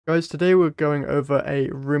Guys, today we're going over a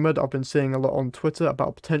rumor that I've been seeing a lot on Twitter about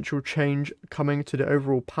a potential change coming to the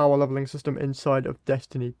overall power leveling system inside of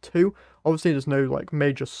Destiny 2. Obviously, there's no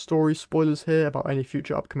major story spoilers here about any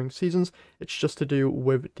future upcoming seasons. It's just to do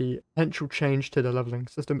with the potential change to the leveling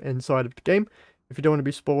system inside of the game. If you don't want to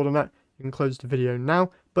be spoiled on that, you can close the video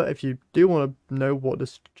now, but if you do want to know what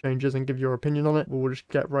this change is and give your opinion on it, we'll just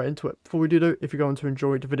get right into it. Before we do though, if you're going to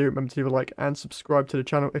enjoy the video, remember to leave a like and subscribe to the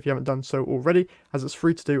channel if you haven't done so already, as it's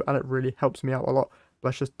free to do and it really helps me out a lot.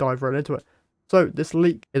 Let's just dive right into it. So this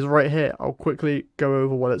leak is right here. I'll quickly go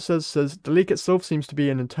over what it says. It says the leak itself seems to be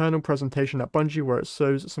an internal presentation at Bungie where it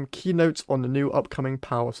shows some keynotes on the new upcoming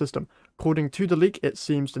power system. According to the leak, it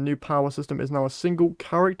seems the new power system is now a single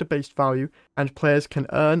character-based value, and players can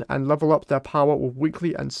earn and level up their power with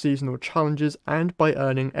weekly and seasonal challenges and by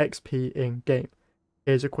earning XP in-game.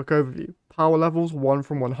 Here's a quick overview. Power levels 1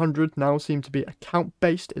 from 100 now seem to be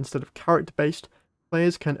account-based instead of character-based.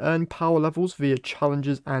 Players can earn power levels via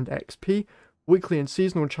challenges and XP. Weekly and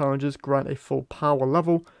seasonal challenges grant a full power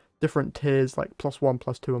level. Different tiers like +1,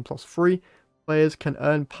 +2, and +3. Players can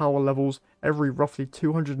earn power levels every roughly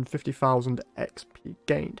 250,000 XP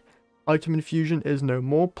gained. Item infusion is no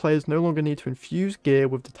more. Players no longer need to infuse gear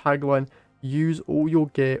with the tagline, "Use all your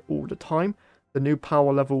gear all the time." The new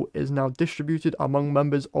power level is now distributed among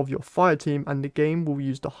members of your fire team, and the game will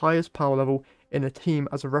use the highest power level in a team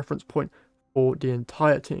as a reference point for the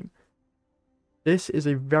entire team. This is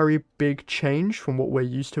a very big change from what we're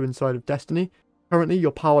used to inside of Destiny. Currently,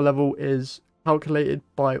 your power level is calculated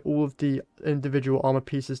by all of the individual armor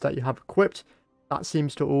pieces that you have equipped. That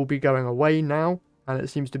seems to all be going away now, and it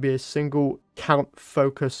seems to be a single count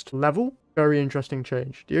focused level. Very interesting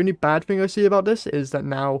change. The only bad thing I see about this is that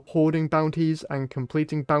now hoarding bounties and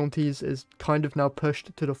completing bounties is kind of now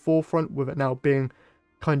pushed to the forefront, with it now being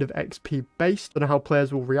kind of XP based. I don't know how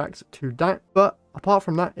players will react to that, but apart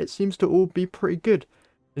from that, it seems to all be pretty good.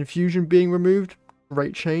 Infusion being removed,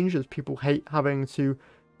 great change, as people hate having to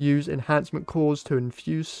use enhancement cores to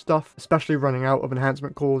infuse stuff, especially running out of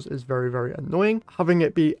enhancement cores is very, very annoying. Having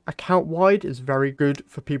it be account wide is very good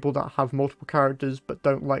for people that have multiple characters but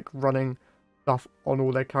don't like running stuff on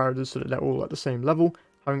all their characters so that they're all at the same level.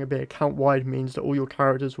 Having it be account wide means that all your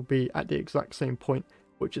characters will be at the exact same point,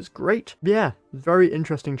 which is great. Yeah, very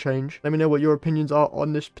interesting change. Let me know what your opinions are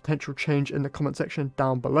on this potential change in the comment section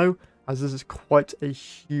down below, as this is quite a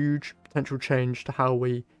huge potential change to how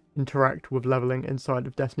we interact with leveling inside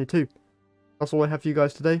of Destiny 2. That's all I have for you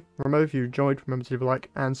guys today. Remember, if you enjoyed, remember to leave a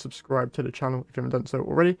like and subscribe to the channel if you haven't done so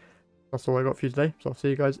already. That's all I got for you today, so I'll see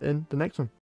you guys in the next one.